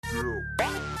Yeah.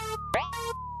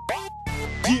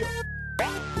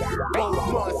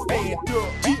 Roll stand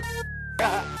up. Yeah.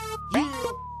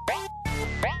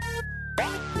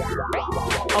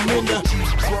 I'm in the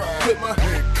with my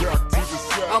head cocked to the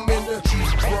side. I'm in the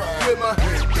with my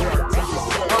head cocked to the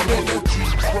side. I'm in the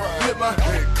with my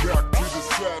head cocked to the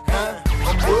side.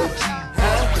 I'm good.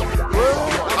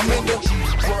 I'm in the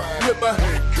with my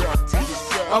head cocked to the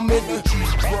side. I'm in the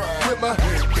with my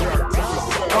head cocked to the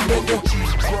side. I'm in the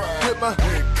with my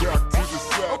head cocked to the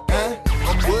side.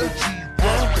 I'm good.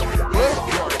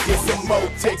 Get some more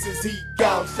Texas heat,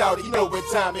 gone shouty, you know what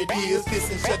time it is.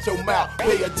 Listen, shut your mouth,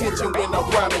 pay attention when I'm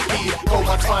rhyming, kid. Oh,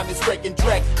 my twine is breaking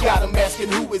track, got them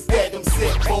asking who is that. Them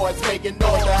set boys making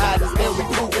noise, the hottest, they're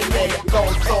reproving that.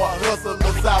 Gon' start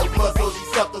hustlers out, muscle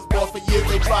these suckers, boy, for years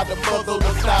they tried to muzzle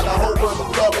the style. The whole world is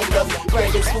loving us,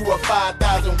 bringing through a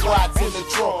 5,000 watts in the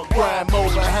trunk. Grind more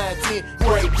behind 10,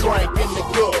 great drink in the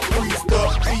cup, greased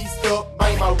up, beast up.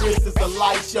 Man, my wrist is a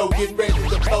light show, getting ready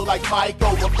to blow like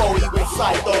Michael before he went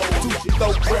psycho. Tucci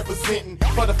Low representing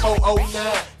for the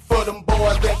 409. For them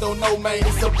boys that don't know, man,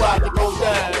 it's about to go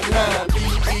down.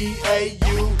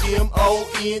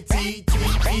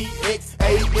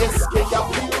 B-E-A-U-M-O-N-T-T-E-X-A-S. Can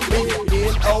y'all feel me?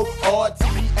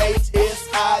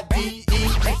 N-O-R-T-H-S-I-D-E.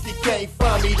 If you can't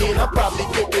find me, then I'm probably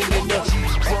dipping in the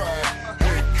G-Pride.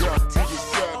 Head cocked to the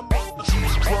side.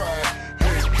 G-Pride.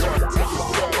 Head cocked to the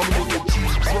side. I'm in the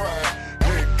G-Pride.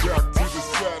 Head cocked to the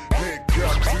side. Head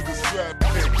cocked to the side.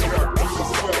 Head cocked to the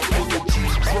side. In the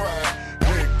G-Pride.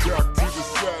 Head cocked to the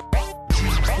side.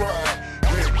 G-Pride.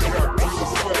 Head cocked to the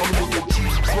side. I'm in the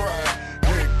G-Pride.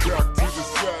 Head cocked to the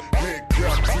side. Head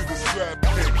cocked to the side.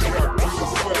 Head cocked to the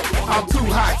side. I'm too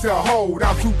hot to hold,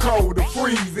 I'm too cold to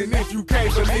freeze. And if you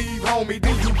can't believe, homie,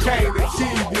 then you can't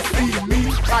achieve. You see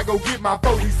me, I go get my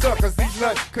 40 suckers, eat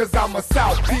lunch, cause I'm a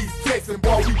Southeast Texan,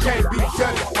 boy, we can't be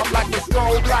touched. I'm like a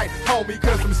strobe light, homie,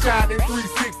 cause I'm shining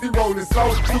 360, rolling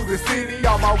slow through the city.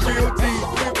 All my real G's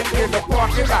living in the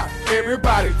parking lot.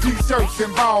 Everybody, t-shirts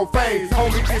and ball fades,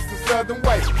 homie, it's the Southern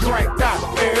way. Dranked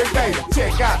out every day,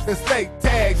 check out the state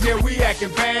tags. Yeah, we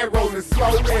acting bad, rolling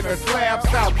slow in a slab.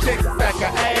 South Texas like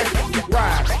an ass. We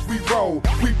ride, we roll,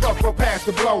 we buffer past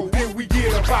the blow. Then we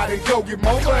get up out and go get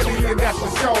more money, and that's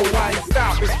for show. I ain't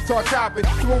stopping, start chopping,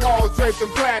 through walls draped in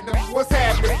platinum. What's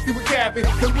happening? See we capping,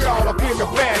 cause we all up in the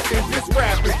fashion, just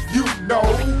rapping. You know,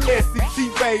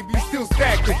 SCT baby, still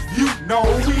stacking. You know,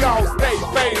 we all stay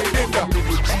faded in the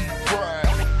G-Pride.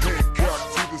 Head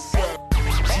cocked to the side.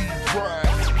 G-Pride.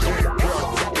 Head cocked to the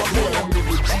side. I'm in the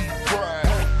G-Pride.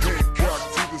 Head cocked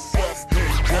to the side.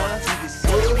 Head cocked to the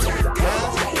side. Head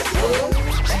cocked to the side.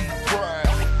 G-Pride.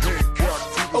 Head cocked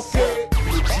to the side.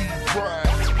 The G-Pride.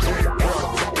 Head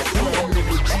cocked to the side. I'm in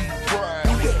the G-Pride.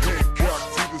 Head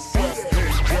cocked to the side.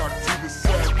 Head cocked to the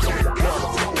side. Head cocked to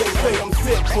the side. They say them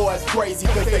sick boys crazy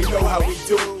cause they know how we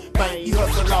do. Man, we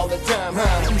hustle all the time,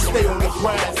 huh? We stay on the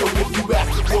grind, so if you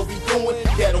ask us what we doing,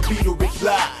 that'll be the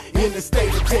reply. In the state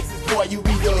of Texas, boy, you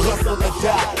either hustle or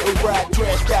die. A ride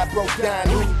trash got broke down,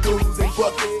 hoop-doos and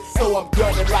buckets. So I'm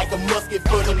gunning like a musket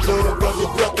for the love of the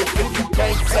duckets. If you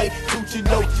can't say, Tucci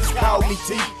Low, just call me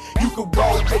T. You can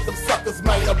roll with them suckers,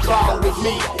 man, a ball with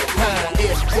me.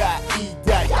 S.E.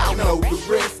 Y'all know the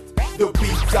rest. The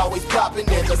beats always popping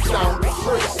and the sound is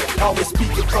fresh. Always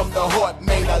speaking from the heart,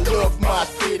 man, I love my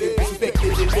city.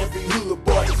 Respected in every hood,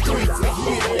 boy, the streets is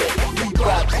with it. We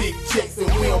buy big checks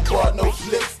and we don't buy no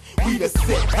flicks. We the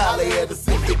set, holla at the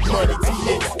Civic Money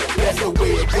TX. That's the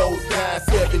way it goes down,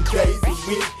 7 days a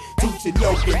week. Tucci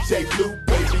Low and J Blue,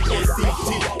 baby, NCT.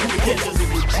 You can catch us in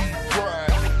the G.